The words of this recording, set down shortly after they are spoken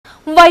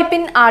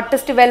Vypin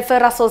artist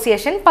welfare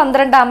association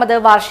 12ാമത്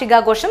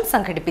വാർഷികാഘോഷം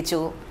സംഘടിപ്പിച്ചു.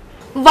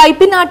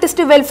 Vypin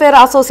artist welfare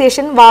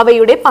association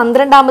വാവയുടെ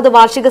 12ാമത്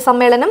വാർഷിക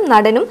സമ്മേളനം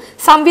നടനും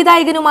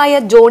സംവിധായകനുമായ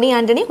ജോണി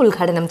ആന്റണി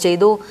ഉദ്ഘാടനം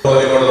ചെയ്തു.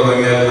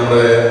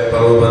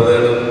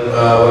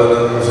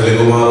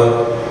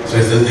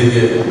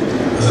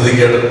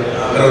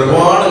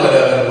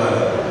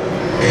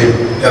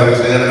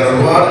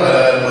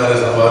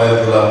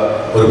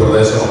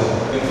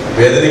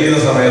 വേദനിക്കുന്ന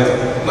സമയത്ത്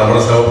നമ്മുടെ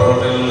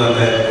സഹപ്രവർത്തകരിൽ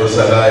തന്നെ ഒരു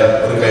സഹായം,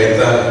 ഒരു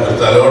കൈത്താൻ, ഒരു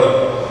തലോട്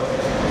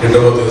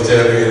കിട്ടുമ്പോൾ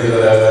തീർച്ചയായിട്ടും ഏത്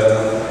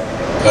കലാകാരനും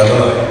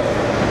കണ്ണുന്നത്.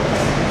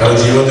 കാരണം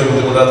ജീവിതത്തിൽ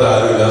ബുദ്ധിമുട്ടാത്ത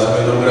ആരുമില്ല. ആ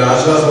സമയത്ത് നമുക്കൊരു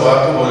ആശ്വാസ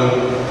വാക്ക് പോലും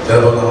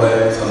ചിലപ്പോൾ നമ്മളെ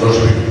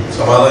സന്തോഷിപ്പിക്കും,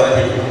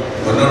 സമാധാനിപ്പിക്കും,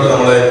 മുന്നോട്ട്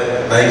നമ്മളെ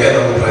നയിക്കാൻ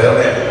നമുക്ക്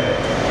പ്രേരണയാണ്.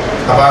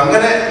 അപ്പം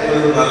അങ്ങനെ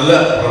ഒരു നല്ല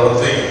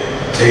പ്രവൃത്തി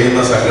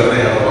ചെയ്യുന്ന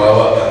സംഘടനയാണ് വാവ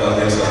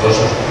എന്നതിൽ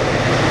സന്തോഷം.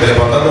 പിന്നെ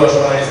 12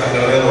 വർഷമായി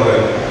സംഘടന എന്ന്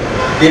പറയുന്നത്.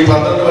 ഈ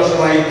 12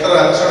 വർഷമായി ഇത്ര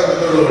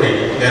അക്ഷരത്തോടുകൂടി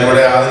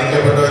ഞാനിവിടെ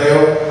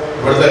ആദരിക്കപ്പെട്ടവരെയോ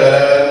ഇവിടുത്തെ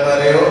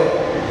കലാകാരന്മാരെയോ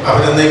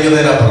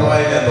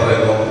അഭിനന്ദിക്കുന്നതിനപ്പുറമായി ഞാൻ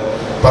പറയുന്നു,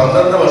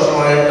 12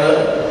 വർഷമായിട്ട്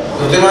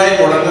കൃത്യമായി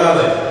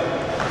മുടങ്ങാതെ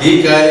ഈ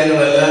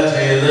കാര്യങ്ങളെല്ലാം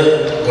ചെയ്ത്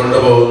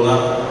കൊണ്ടുപോകുന്ന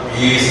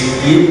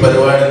ഈ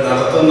പരിപാടി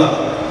നടത്തുന്ന,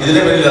 ഇതിനു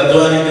പിന്നിൽ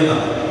അധ്വാനിക്കുന്ന,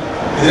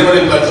 ഇതിനു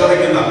പിന്നിൽ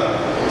പരിശ്രമിക്കുന്ന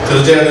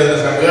തീർച്ചയായിട്ടും ഇതിന്റെ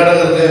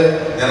സംഘാടകർക്ക്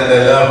ഞാൻ എൻ്റെ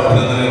എല്ലാ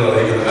അഭിനന്ദനങ്ങളും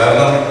അറിയിക്കുന്നു.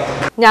 കാരണം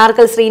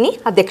ഞാർക്കൽ ശ്രീനി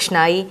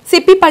അധ്യക്ഷനായി.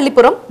 Sippy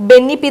Pallippuram,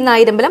 Benny P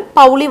Nayarambalam,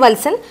 Pauly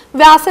Valsan,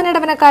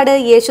 വ്യാസനടവനക്കാട്,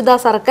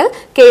 Yesudas Arakkal,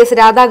 KS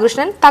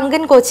Radhakrishnan,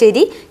 Thankan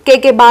Kochery,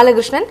 KK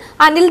Balakrishnan,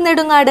 Anil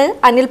Nedungad,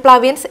 Anil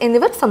പ്ലാവിയൻസ്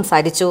എന്നിവർ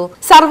സംസാരിച്ചു.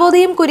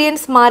 സർവോദയം കുര്യൻ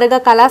സ്മാരക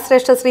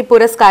കലാശ്രേഷ്ഠശ്രീ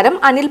പുരസ്കാരം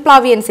അനിൽ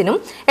പ്ലാവിയൻസിനും,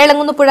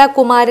 എളങ്ങുന്നുപുഴ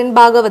കുമാരൻ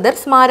ഭാഗവതർ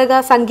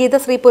സ്മാരക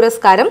സംഗീതശ്രീ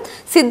പുരസ്കാരം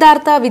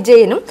സിദ്ധാർത്ഥ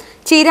വിജയനും,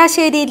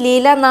 ചീരാശ്ശേരി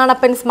ലീല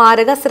നാണപ്പൻ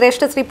സ്മാരക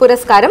ശ്രേഷ്ഠശ്രീ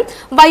പുരസ്കാരം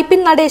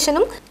വൈപ്പിൻ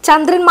നടേശനും,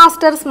 ചന്ദ്രൻ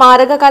മാസ്റ്റർ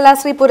സ്മാരക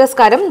കലാശ്രീ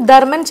പുരസ്കാരം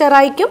ധർമ്മൻ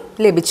ചെറായിക്കും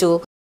ലഭിച്ചു.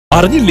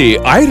 അറിഞ്ഞില്ലേ,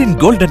 ഐറിൻ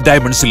ഗോൾഡൻ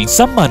ഡയമണ്ട്സിൽ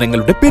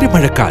സമ്മാനങ്ങളുടെ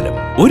പെരുമഴക്കാലം.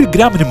 1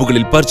 ഗ്രാമിന്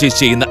മുകളിൽ പർച്ചേസ്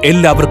ചെയ്യുന്ന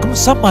എല്ലാവർക്കും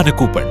സമ്മാന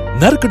കൂപ്പൺ.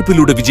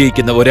 നറുക്കെടുപ്പിലൂടെ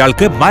വിജയിക്കുന്ന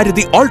ഒരാൾക്ക്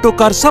മാരുതി ഓൾട്ടോ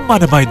കാർ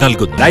സമ്മാനമായി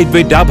നൽകുന്നു. ലൈറ്റ്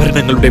വെയ്റ്റ്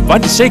ആഭരണങ്ങളുടെ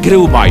വൻ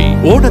ശേഖരവുമായി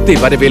ഓണത്തെ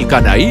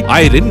വരവേൽക്കാനായി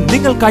ഐറിൻ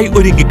നിങ്ങൾക്കായി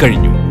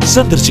ഒരുങ്ങിക്കഴിഞ്ഞു.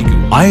 സന്ദർശിക്കൂ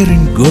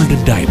Irene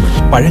golden diamond,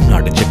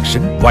 Pazhangad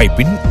junction,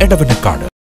 Vypin, Edavanakkad.